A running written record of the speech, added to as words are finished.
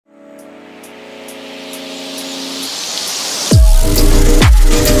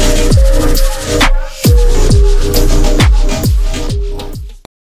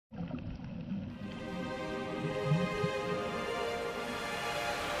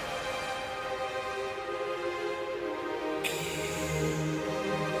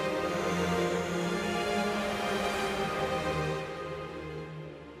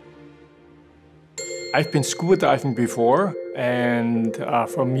I've been scuba diving before, and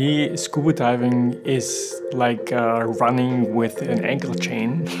for me, scuba diving is like running with an ankle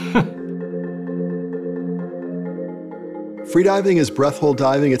chain. Freediving is breath hold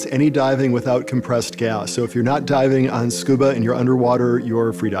diving. It's any diving without compressed gas. So if you're not diving on scuba and you're underwater,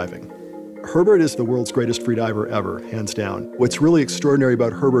 you're freediving. Herbert is the world's greatest freediver ever, hands down. What's really extraordinary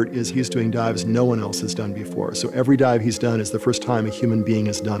about Herbert is he's doing dives no one else has done before. So every dive he's done is the first time a human being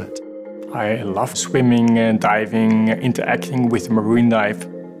has done it. I love swimming and diving, interacting with marine life.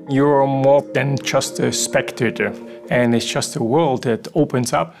 You're more than just a spectator, and it's just a world that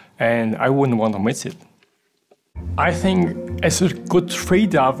opens up, and I wouldn't want to miss it. I think as a good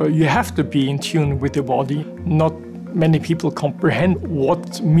freediver, you have to be in tune with the body. Not many people comprehend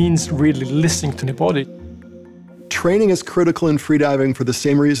what means really listening to the body. Training is critical in freediving for the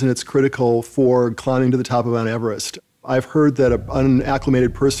same reason it's critical for climbing to the top of Mount Everest. I've heard that an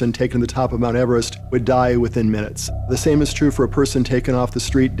unacclimated person taken to the top of Mount Everest would die within minutes. The same is true for a person taken off the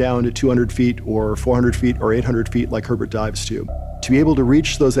street down to 200 feet or 400 feet or 800 feet like Herbert dives to. To be able to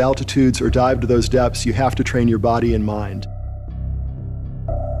reach those altitudes or dive to those depths, you have to train your body and mind.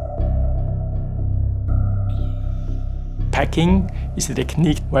 Packing is a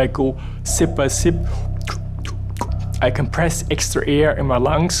technique where I go sip by sip. I compress extra air in my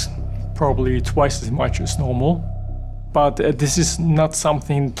lungs, probably twice as much as normal. But this is not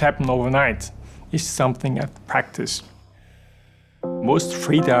something that happens overnight. It's something I practice. Most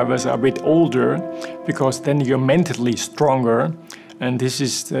freedivers are a bit older because then you're mentally stronger, and this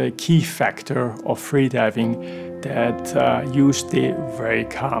is the key factor of freediving, that you stay very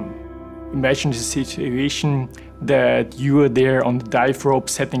calm. Imagine the situation that you are there on the dive rope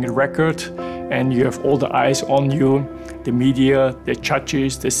setting a record, and you have all the eyes on you, the media, the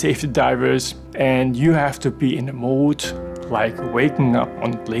judges, the safety divers, and you have to be in a mode like waking up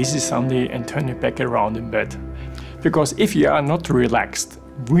on a lazy Sunday and turning back around in bed. Because if you are not relaxed,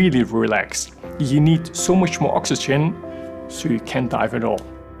 really relaxed, you need so much more oxygen, so you can't dive at all.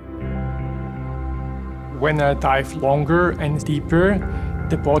 When I dive longer and deeper,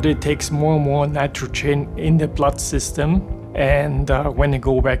 the body takes more and more nitrogen in the blood system, and when you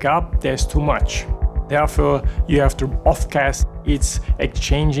go back up, there's too much. Therefore, you have to off-gas. It's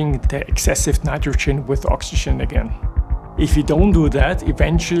exchanging the excessive nitrogen with oxygen again. If you don't do that,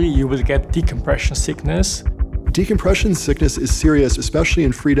 eventually you will get decompression sickness. Decompression sickness is serious, especially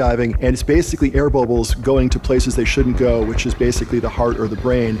in freediving, and it's basically air bubbles going to places they shouldn't go, which is basically the heart or the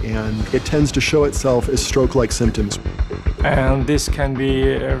brain, and it tends to show itself as stroke-like symptoms. And this can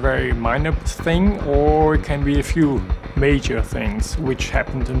be a very minor thing, or it can be a few major things, which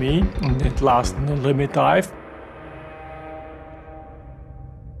happened to me in the last No Limit dive.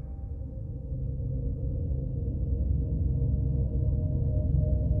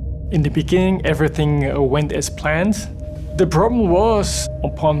 In the beginning, everything went as planned. The problem was,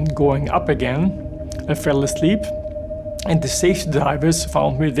 upon going up again, I fell asleep, and the safety divers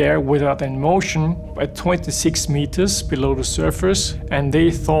found me there without any motion at 26 meters below the surface, and they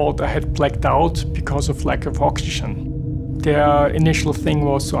thought I had blacked out because of lack of oxygen. Their initial thing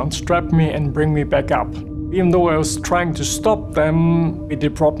was to unstrap me and bring me back up. Even though I was trying to stop them, they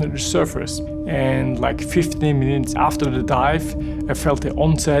brought me to the surface. And like 15 minutes after the dive, I felt the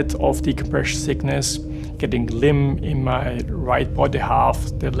onset of decompression sickness, getting limp in my right body half,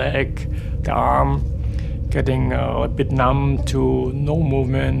 the leg, the arm, getting a bit numb to no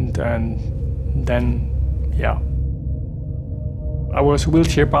movement, and then, yeah. I was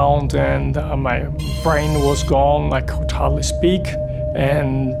wheelchair bound, and my brain was gone. I could hardly speak,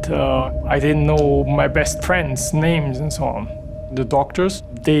 and I didn't know my best friends' names and so on. The doctors,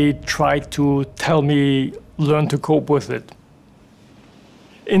 they tried to tell me, learn to cope with it.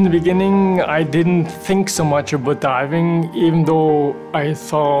 In the beginning, I didn't think so much about diving, even though I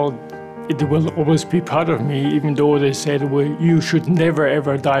thought it will always be part of me, even though they said, well, you should never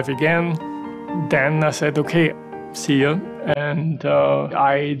ever dive again. Then I said, okay, see ya. And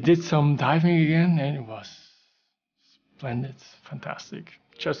I did some diving again, and it was splendid, fantastic.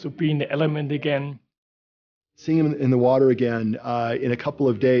 Just to be in the element again. Seeing him in the water again, in a couple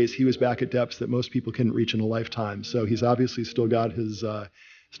of days, he was back at depths that most people couldn't reach in a lifetime. So he's obviously still got his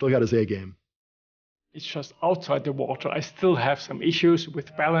A game. It's just outside the water. I still have some issues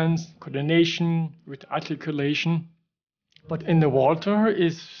with balance, coordination, with articulation. But in the water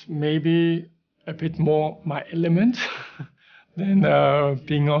is maybe a bit more my element than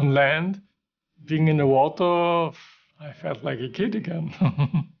being on land. Being in the water, I felt like a kid again.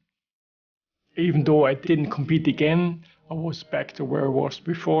 Even though I didn't compete again, I was back to where I was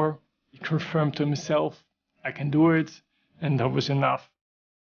before. He confirmed to himself, I can do it, and that was enough.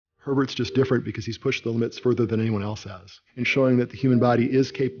 Herbert's just different because he's pushed the limits further than anyone else has, and showing that the human body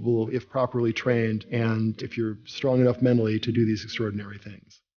is capable, if properly trained, and if you're strong enough mentally, to do these extraordinary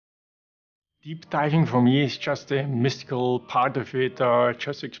things. Deep diving for me is just a mystical part of it,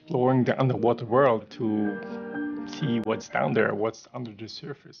 just exploring the underwater world to see what's down there, what's under the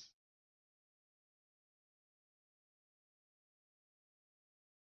surface.